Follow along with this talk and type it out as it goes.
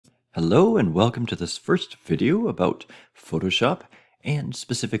Hello and welcome to this first video about Photoshop and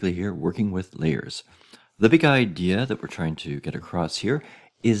specifically here working with layers. The big idea that we're trying to get across here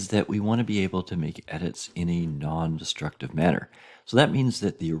is that we want to be able to make edits in a non-destructive manner. So that means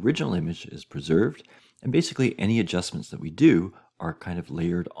that the original image is preserved and basically any adjustments that we do are kind of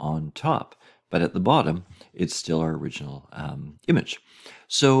layered on top. But at the bottom, it's still our original image.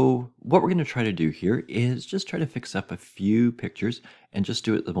 So what we're going to try to do here is just try to fix up a few pictures and just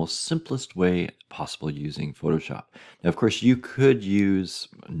do it the most simplest way possible using Photoshop. Now, of course, you could use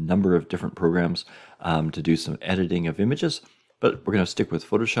a number of different programs to do some editing of images, but we're going to stick with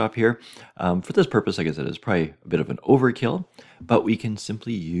Photoshop here. For this purpose, like I said, it's probably a bit of an overkill, but we can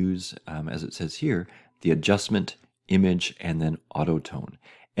simply use, as it says here, the adjustment, image, and then auto tone.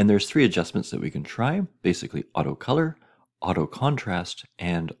 And there's three adjustments that we can try, basically auto color, auto contrast,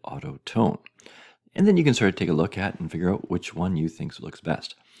 and auto tone. And then you can sort of take a look at and figure out which one you think looks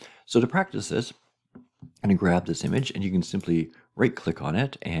best. So to practice this, I'm going to grab this image and you can simply right click on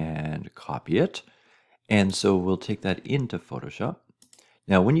it and copy it. And so we'll take that into Photoshop.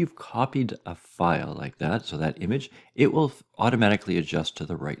 Now when you've copied a file like that, so that image, it will automatically adjust to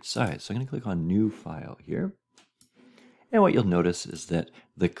the right size. So I'm going to click on New File here. And what you'll notice is that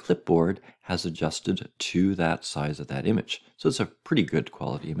the clipboard has adjusted to that size of that image. So it's a pretty good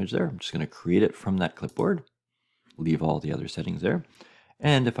quality image there. I'm just going to create it from that clipboard, leave all the other settings there.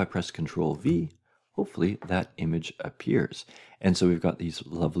 And if I press Control V, hopefully that image appears. And so we've got these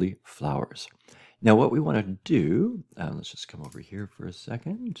lovely flowers. Now what we want to do, let's just come over here for a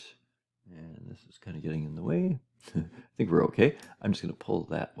second. And this is kind of getting in the way. I think we're okay. I'm just going to pull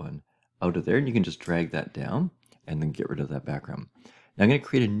that one out of there and you can just drag that down and then get rid of that background. Now I'm going to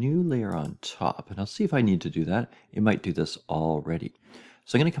create a new layer on top, and I'll see if I need to do that. It might do this already.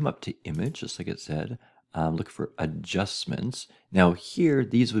 So I'm going to come up to Image, just like it said, look for Adjustments. Now here,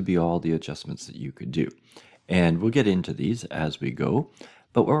 these would be all the adjustments that you could do. And we'll get into these as we go.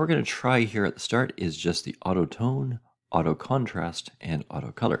 But what we're going to try here at the start is just the Auto Tone, Auto Contrast, and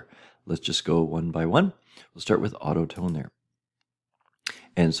Auto Color. Let's just go one by one. We'll start with Auto Tone there.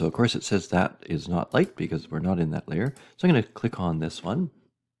 And so, of course, it says that is not liked because we're not in that layer. So I'm going to click on this one.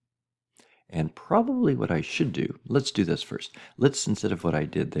 And probably what I should do, let's do this first. Let's, instead of what I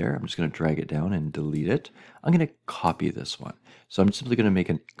did there, I'm just going to drag it down and delete it. I'm going to copy this one. So I'm simply going to make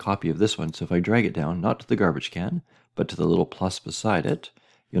a copy of this one. So if I drag it down, not to the garbage can, but to the little plus beside it,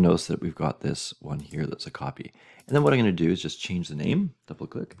 you'll notice that we've got this one here that's a copy. And then what I'm going to do is just change the name, double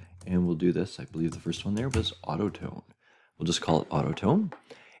click, and we'll do this. I believe the first one there was Auto Tone. We'll just call it Auto Tone.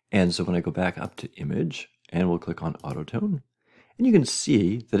 And so when I go back up to Image and we'll click on Auto Tone, and you can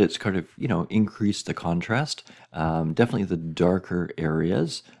see that it's kind of, increased the contrast. Definitely the darker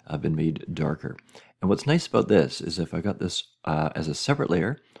areas have been made darker. And what's nice about this is if I got this as a separate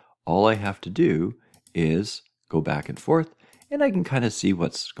layer, all I have to do is go back and forth and I can kind of see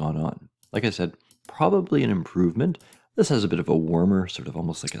what's gone on. Like I said, probably an improvement. This has a bit of a warmer, sort of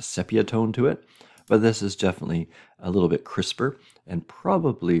almost like a sepia tone to it. But this is definitely a little bit crisper and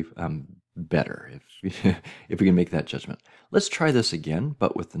probably better if we can make that judgment. Let's try this again,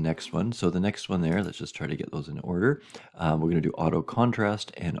 but with the next one. So the next one there, let's just try to get those in order. We're going to do auto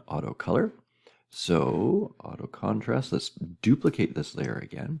contrast and auto color. So auto contrast, let's duplicate this layer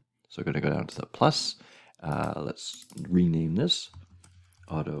again. So we're going to go down to the plus. Let's rename this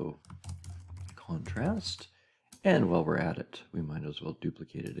auto contrast. And while we're at it, we might as well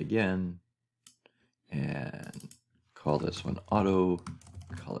duplicate it again. And call this one Auto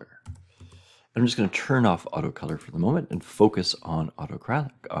Color. I'm just going to turn off Auto Color for the moment and focus on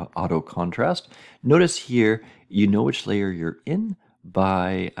Auto Contrast. Notice here, you know which layer you're in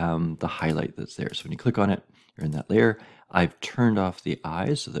by the highlight that's there. So when you click on it, you're in that layer. I've turned off the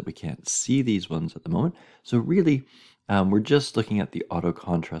eyes so that we can't see these ones at the moment. So really, we're just looking at the Auto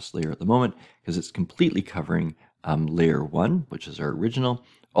Contrast layer at the moment because it's completely covering layer 1, which is our original,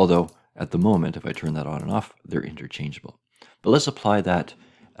 although at the moment, if I turn that on and off, they're interchangeable. But let's apply that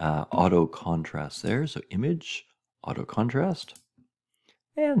auto contrast there. So image, auto contrast,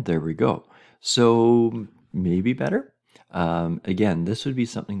 and there we go. So maybe better. Again, this would be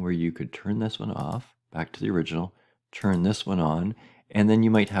something where you could turn this one off, back to the original, turn this one on, and then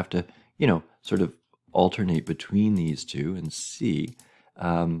you might have to, sort of alternate between these two and see.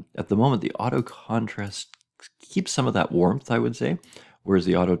 At the moment, the auto contrast keeps some of that warmth, I would say. Whereas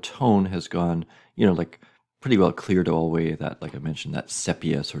the auto tone has gone, like pretty well cleared all the way that, like I mentioned, that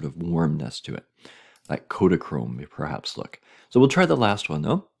sepia sort of warmness to it. That Kodachrome perhaps look. So we'll try the last one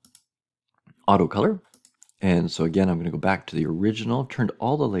though. Auto color. And so again, I'm going to go back to the original, turned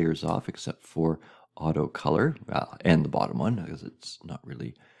all the layers off except for auto color, and the bottom one, because it's not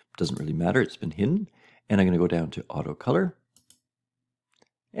really, doesn't really matter, it's been hidden. And I'm going to go down to auto color.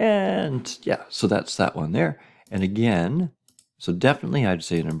 And yeah, so that's that one there. And again, so definitely I'd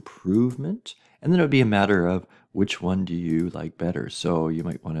say an improvement. And then it would be a matter of which one do you like better. So you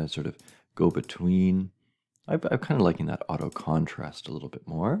might want to sort of go between. I'm kind of liking that auto contrast a little bit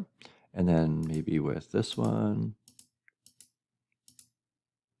more. And then maybe with this one.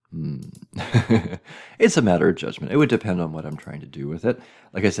 It's a matter of judgment. It would depend on what I'm trying to do with it.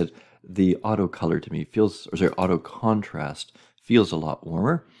 Like I said, the auto color to me feels, or sorry, auto contrast feels a lot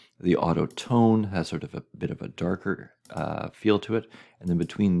warmer. The auto tone has sort of a bit of a darker feel to it. And then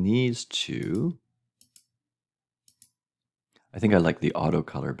between these two, I think I like the auto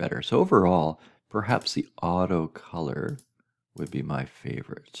color better. So overall, perhaps the auto color would be my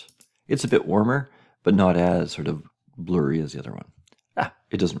favorite. It's a bit warmer, but not as sort of blurry as the other one.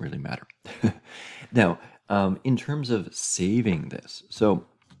 It doesn't really matter. Now, in terms of saving this, so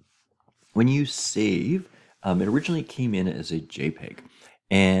when you save, it originally came in as a JPEG.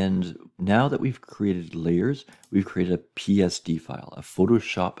 And now that we've created layers, we've created a PSD file, a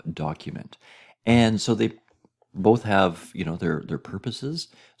Photoshop document. And so they both have, their purposes.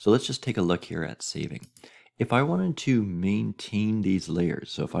 So let's just take a look here at saving. If I wanted to maintain these layers,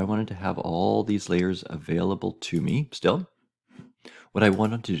 so if I wanted to have all these layers available to me still, what I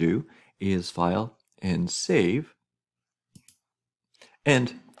wanted to do is file and save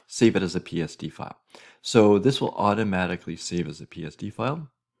it as a PSD file. So this will automatically save as a PSD file.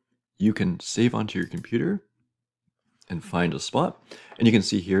 You can save onto your computer and find a spot, and you can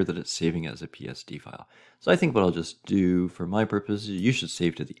see here that it's saving as a PSD file. So I think what I'll just do for my purposes, you should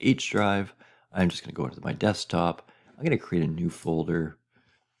save to the H drive. I'm just going to go into my desktop. I'm going to create a new folder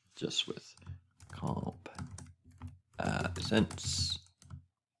just with comp Sense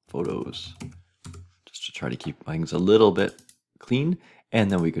photos, just to try to keep things a little bit clean. And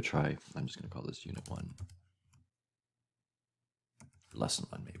then we could try, I'm just going to call this Unit 1. Lesson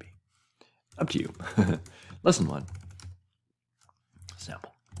 1 maybe. Up to you. Lesson 1.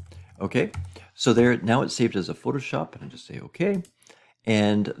 Sample. Okay, so there, now it's saved as a Photoshop, and I just say OK.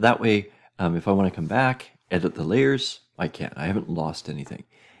 And that way, if I want to come back, edit the layers, I can. I haven't lost anything.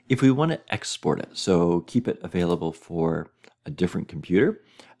 If we want to export it, so keep it available for a different computer,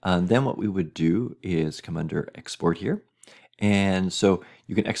 then what we would do is come under Export here. And so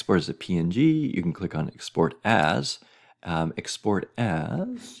you can export as a PNG, you can click on Export As. Export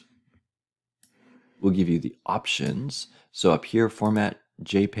As will give you the options. So up here, Format,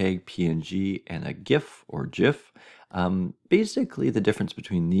 JPEG, PNG, and a GIF or GIF. Basically, the difference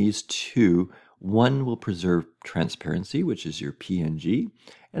between these two, one will preserve transparency, which is your PNG,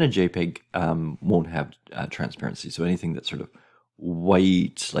 and a JPEG won't have transparency. So anything that's sort of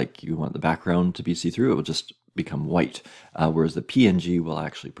white, like you want the background to be see-through, it will just become white, whereas the PNG will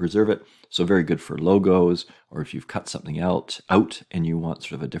actually preserve it. So very good for logos, or if you've cut something out and you want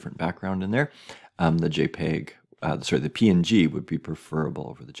sort of a different background in there, the PNG would be preferable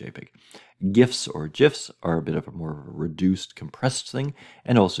over the JPEG. GIFs or GIFs are a bit of a more of a reduced, compressed thing,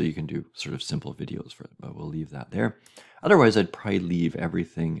 and also you can do sort of simple videos for it, but we'll leave that there. Otherwise, I'd probably leave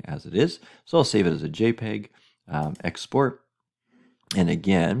everything as it is. So I'll save it as a JPEG, export, and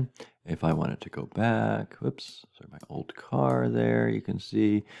again, if I wanted to go back, whoops, sorry, my old car there, you can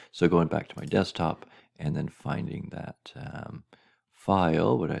see. So going back to my desktop and then finding that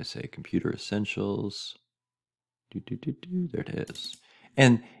file, what did I say, Computer Essentials, there it is.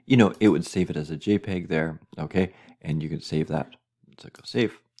 And, it would save it as a JPEG there, okay? And you can save that. So go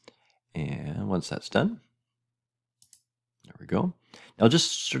save. And once that's done, there we go. Now I'll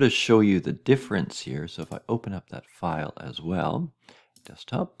just sort of show you the difference here. So if I open up that file as well,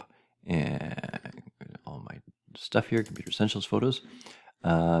 desktop, and all my stuff here, Computer Essentials photos.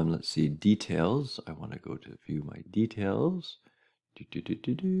 Let's see, details. I want to go to view my details.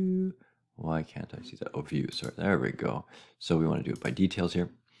 Why can't I see that? Oh, view, sorry, there we go. So we want to do it by details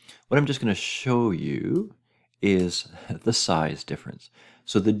here. What I'm just going to show you is the size difference.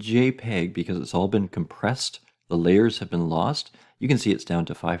 So the JPEG, because it's all been compressed, the layers have been lost, you can see it's down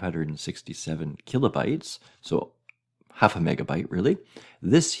to 567 kilobytes, so half a megabyte really.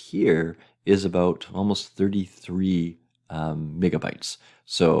 This here is about almost 33 megabytes.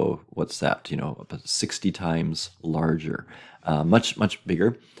 So what's that? About 60 times larger, much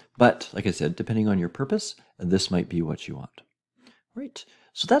bigger. But like I said, depending on your purpose, this might be what you want. Right.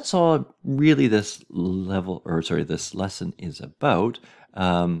 So that's all really this lesson is about.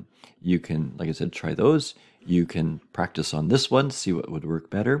 You can, like I said, try those. You can practice on this one, see what would work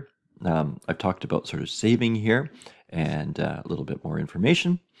better. I've talked about sort of saving here and a little bit more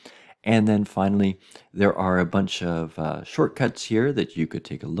information. And then finally, there are a bunch of shortcuts here that you could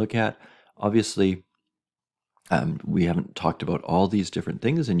take a look at. Obviously, we haven't talked about all these different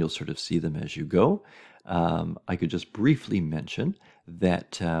things, and you'll sort of see them as you go. I could just briefly mention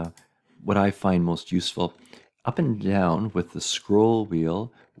that what I find most useful, up and down with the scroll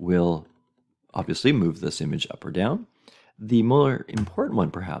wheel will obviously move this image up or down. The more important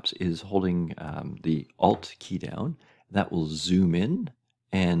one perhaps is holding the Alt key down. That will zoom in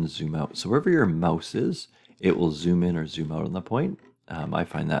and zoom out. So wherever your mouse is, it will zoom in or zoom out on the point. I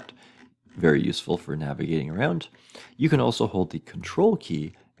find that very useful for navigating around. You can also hold the Control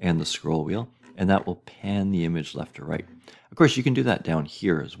key and the scroll wheel, and that will pan the image left or right. Of course, you can do that down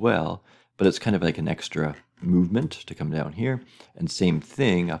here as well, but it's kind of like an extra movement to come down here. And same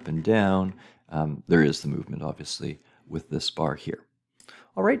thing up and down. There is the movement, obviously, with this bar here.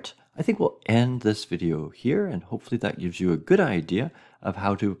 All right, I think we'll end this video here, and hopefully that gives you a good idea of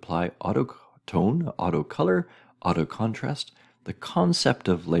how to apply auto tone, auto color, auto contrast, the concept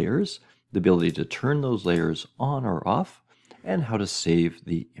of layers, the ability to turn those layers on or off, and how to save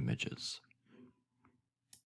the images.